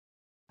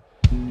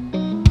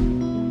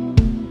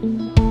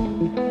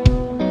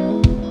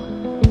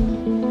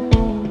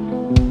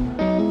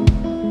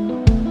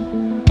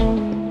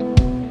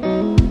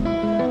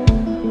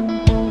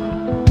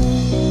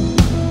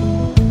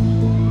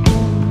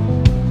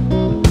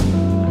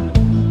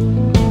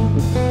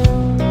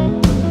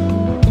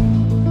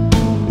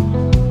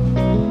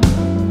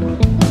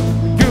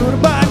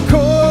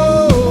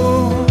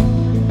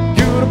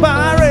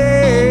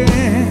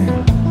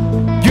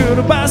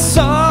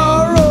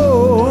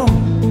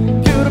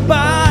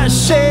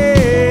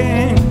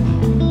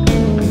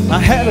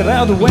Headed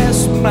out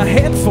west with my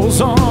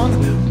headphones on,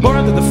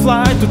 boarded the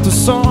flight to the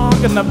song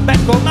in the back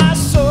of my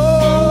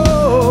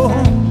soul.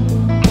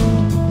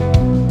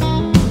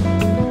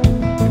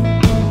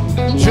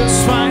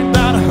 Just find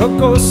out her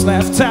ghost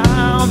left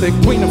town. The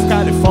Queen of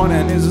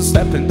California is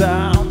stepping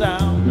down,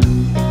 down.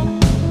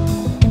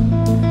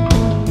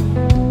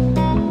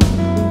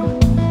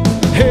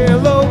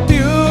 Hello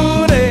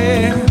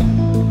beauty,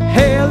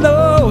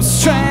 hello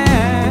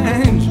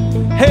strange,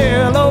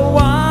 hello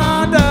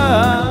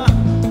wonder,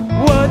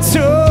 what's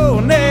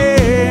your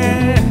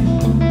name?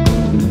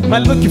 Am I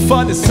looking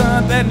for the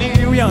sun that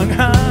Neil Young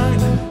hung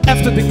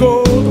after the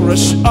gold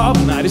rush of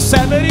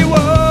 1971?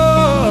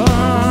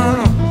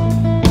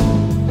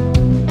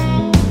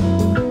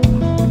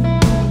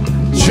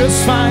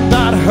 Just find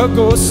out her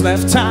ghost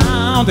left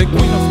town. The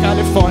Queen of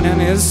California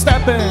is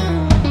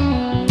stepping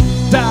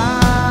down.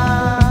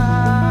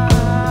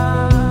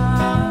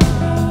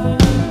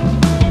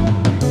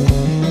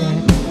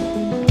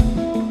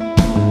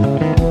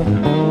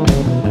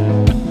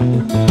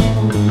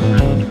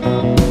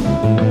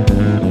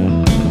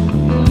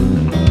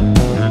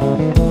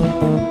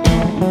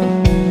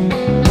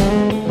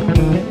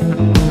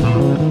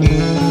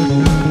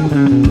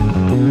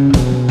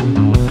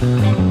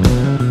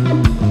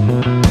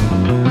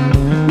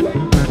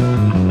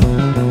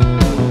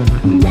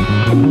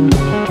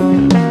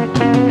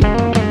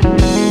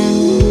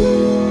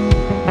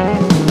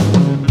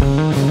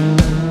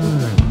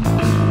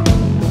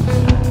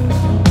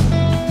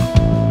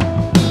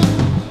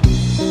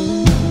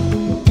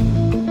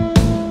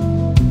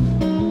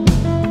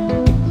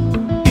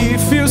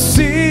 If you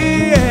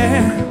see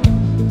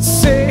it,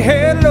 say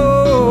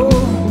hello.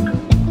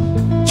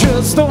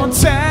 Just don't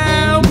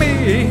tell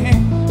me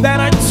that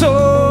I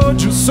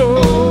told you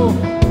so.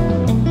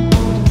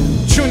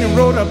 Junior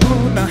wrote a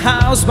blue in a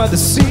house by the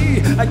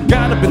sea. I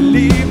gotta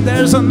believe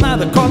there's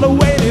another caller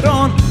waiting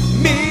on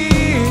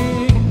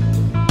me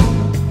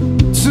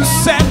to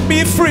set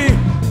me free.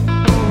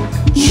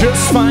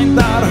 Just find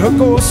out her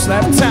ghost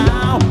left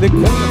town. The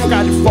Queen of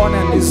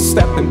California is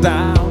stepping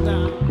down,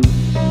 down.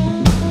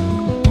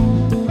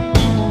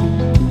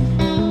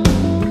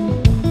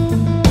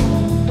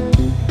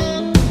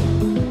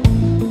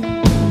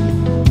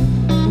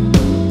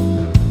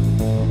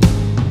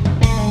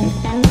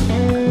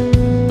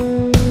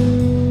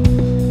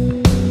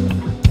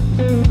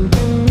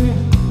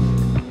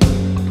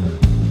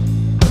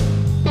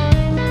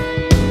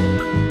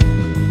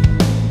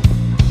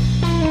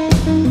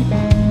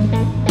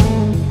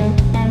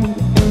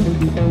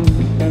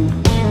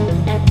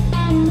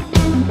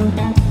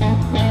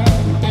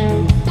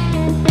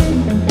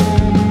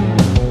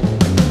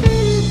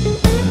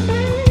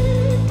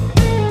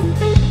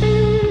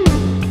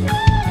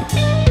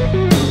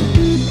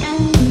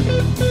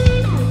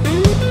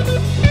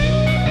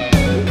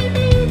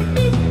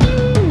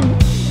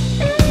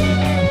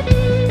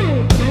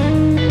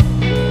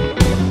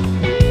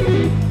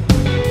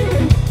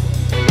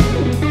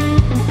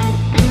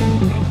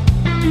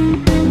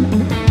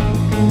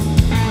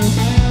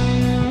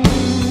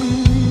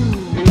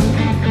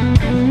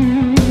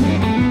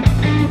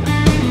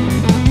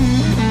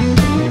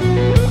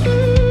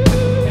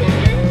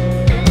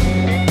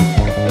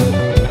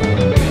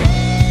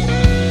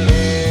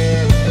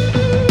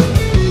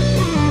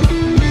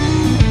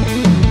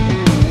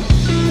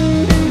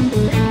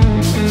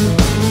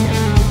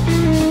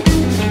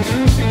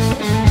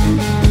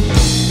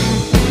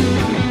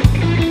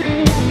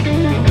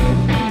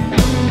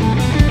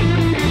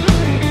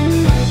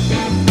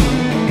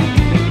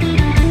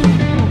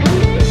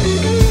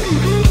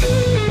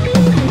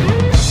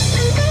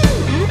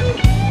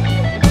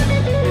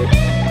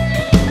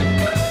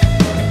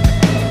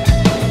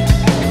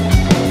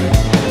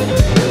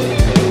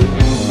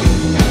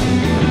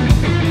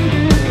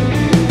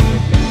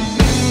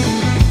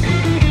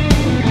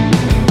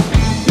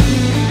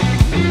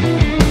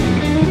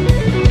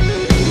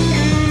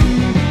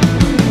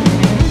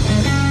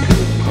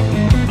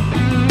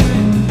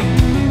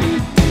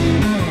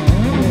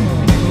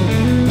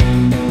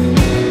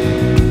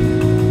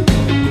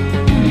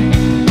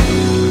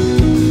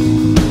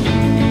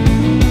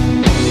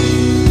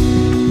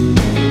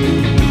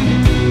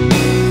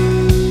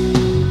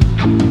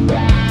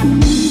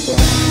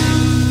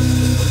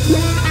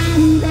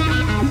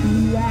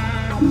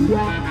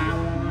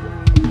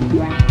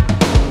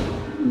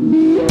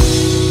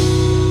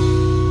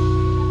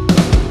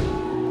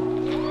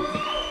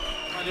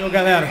 Valeu,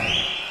 galera.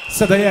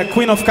 Essa daí é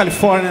Queen of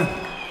California,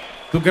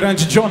 do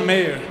grande John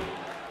Mayer.